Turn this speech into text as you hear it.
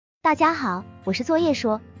大家好，我是作业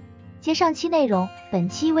说。接上期内容，本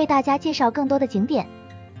期为大家介绍更多的景点，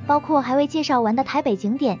包括还未介绍完的台北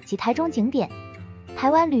景点及台中景点。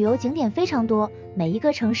台湾旅游景点非常多，每一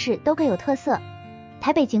个城市都各有特色。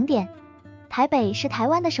台北景点，台北是台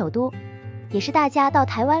湾的首都，也是大家到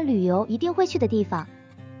台湾旅游一定会去的地方。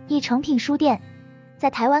一诚品书店，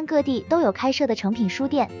在台湾各地都有开设的诚品书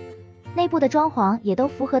店，内部的装潢也都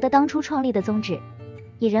符合的当初创立的宗旨，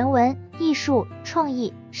以人文、艺术、创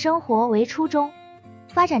意、生活为初衷，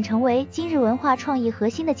发展成为今日文化创意核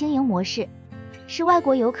心的经营模式，是外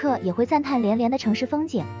国游客也会赞叹连连的城市风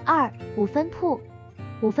景。二、五分铺，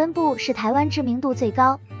五分铺是台湾知名度最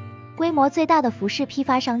高、规模最大的服饰批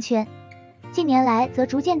发商圈，近年来则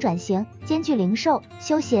逐渐转型，兼具零售、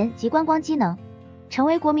休闲及观光机能，成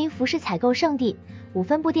为国民服饰采购圣地。五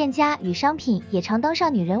分铺店家与商品也常登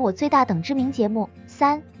上女人我最大等知名节目。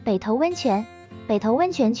三、北投温泉，北投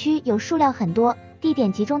温泉区有数量很多、地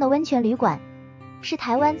点集中的温泉旅馆，是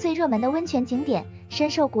台湾最热门的温泉景点，深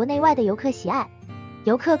受国内外的游客喜爱。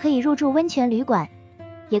游客可以入住温泉旅馆，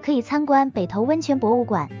也可以参观北投温泉博物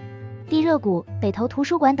馆、地热谷、北投图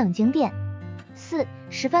书馆等景点。四、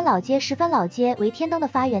十分老街，十分老街为天灯的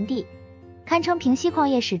发源地，堪称平溪矿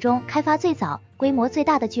业史中开发最早、规模最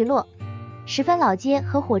大的聚落。十分老街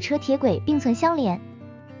和火车铁轨并存相连，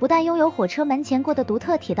不但拥有火车门前过的独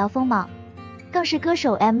特铁道风貌，更是歌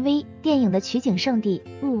手 MV、电影的取景圣地。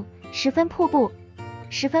五、十分瀑布，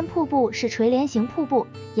十分瀑布是垂帘型瀑布，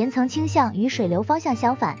岩层倾向与水流方向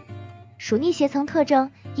相反，属逆斜层特征，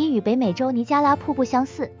因与北美洲尼加拉瀑布相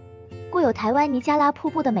似，故有台湾尼加拉瀑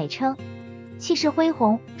布的美称。气势恢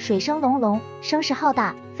宏，水声隆隆，声势浩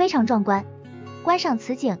大，非常壮观。观赏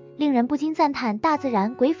此景，令人不禁赞叹大自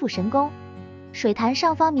然鬼斧神工。水潭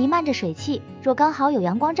上方弥漫着水汽，若刚好有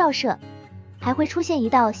阳光照射，还会出现一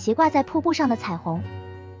道斜挂在瀑布上的彩虹，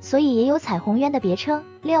所以也有彩虹渊的别称。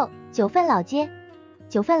六、九份老街，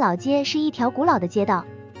九份老街是一条古老的街道，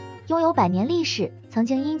拥有100年历史，曾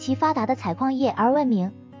经因其发达的采矿业而闻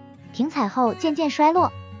名，停采后渐渐衰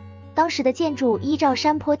落，当时的建筑依照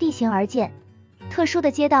山坡地形而建，特殊的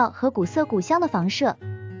街道和古色古香的房舍，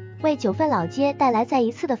为九份老街带来再一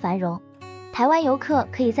次的繁荣。台湾游客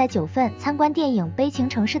可以在九份参观电影《悲情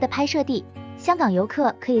城市》的拍摄地，香港游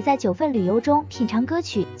客可以在九份旅游中品尝歌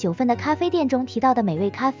曲《九份的咖啡店》中提到的美味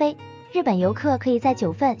咖啡，日本游客可以在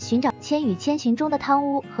九份寻找《千与千寻》中的汤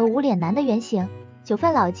屋和无脸男的原型。九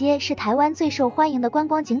份老街是台湾最受欢迎的观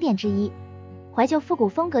光景点之一，怀旧复古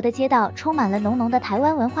风格的街道充满了浓浓的台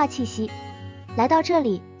湾文化气息。来到这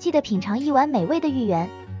里，记得品尝一碗美味的芋圆，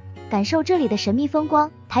感受这里的神秘风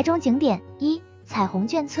光。台中景点。一、彩虹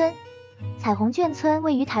眷村，彩虹眷村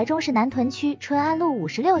位于台中市南屯区春安路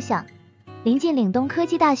56巷，临近岭东科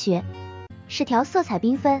技大学，是条色彩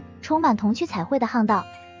缤纷、充满童趣彩绘的巷道。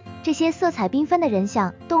这些色彩缤纷的人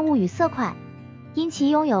像、动物与色块，因其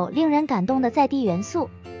拥有令人感动的在地元素，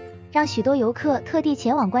让许多游客特地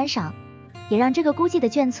前往观赏，也让这个孤寂的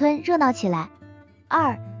眷村热闹起来。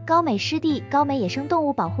二、高美湿地，高美野生动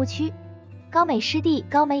物保护区。高美湿地，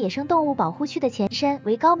高美野生动物保护区的前身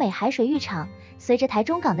为高美海水浴场，随着台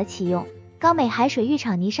中港的启用，高美海水浴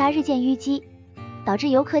场泥沙日渐淤积，导致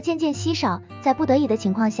游客渐渐稀少，在不得已的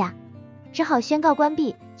情况下，只好宣告关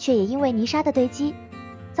闭，却也因为泥沙的堆积，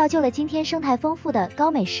造就了今天生态丰富的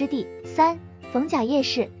高美湿地。三、逢甲夜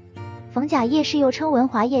市，逢甲夜市又称文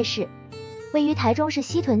华夜市，位于台中市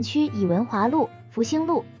西屯区，以文华路、福兴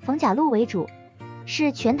路、逢甲路为主，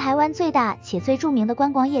是全台湾最大且最著名的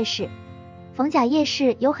观光夜市。逢甲夜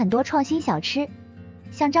市有很多创新小吃，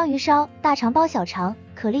像章鱼烧、大肠包小肠、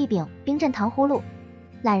可丽饼、冰镇糖葫芦、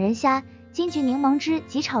懒人虾、金桔柠檬汁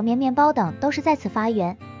及炒面面包等都是在此发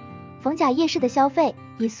源。逢甲夜市的消费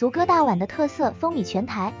以俗歌大碗的特色风靡全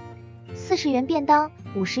台，40元便当、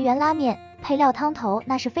50元拉面，配料汤头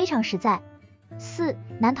那是非常实在。四、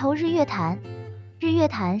南投日月潭，日月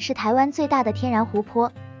潭是台湾最大的天然湖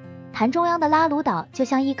泊，潭中央的拉鲁岛就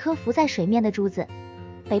像一颗浮在水面的珠子，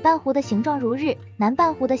北半湖的形状如日，南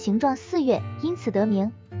半湖的形状似月，因此得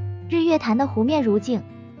名。日月潭的湖面如镜，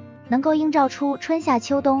能够映照出春夏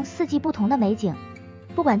秋冬4季不同的美景，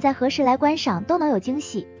不管在何时来观赏都能有惊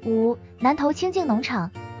喜。五、南投清境农场，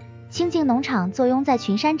清境农场坐拥在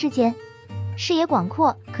群山之间，视野广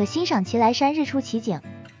阔，可欣赏奇来山日出奇景，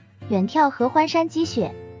远眺合欢山积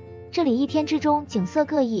雪。这里一天之中景色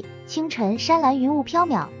各异，清晨山岚云雾飘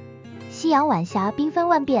渺，夕阳晚霞缤纷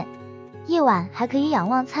万变，夜晚还可以仰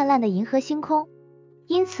望灿烂的银河星空，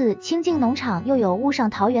因此清境农场又有雾上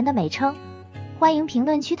桃源的美称。欢迎评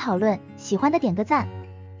论区讨论，喜欢的点个赞，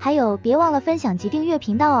还有别忘了分享及订阅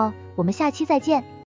频道哦，我们下期再见。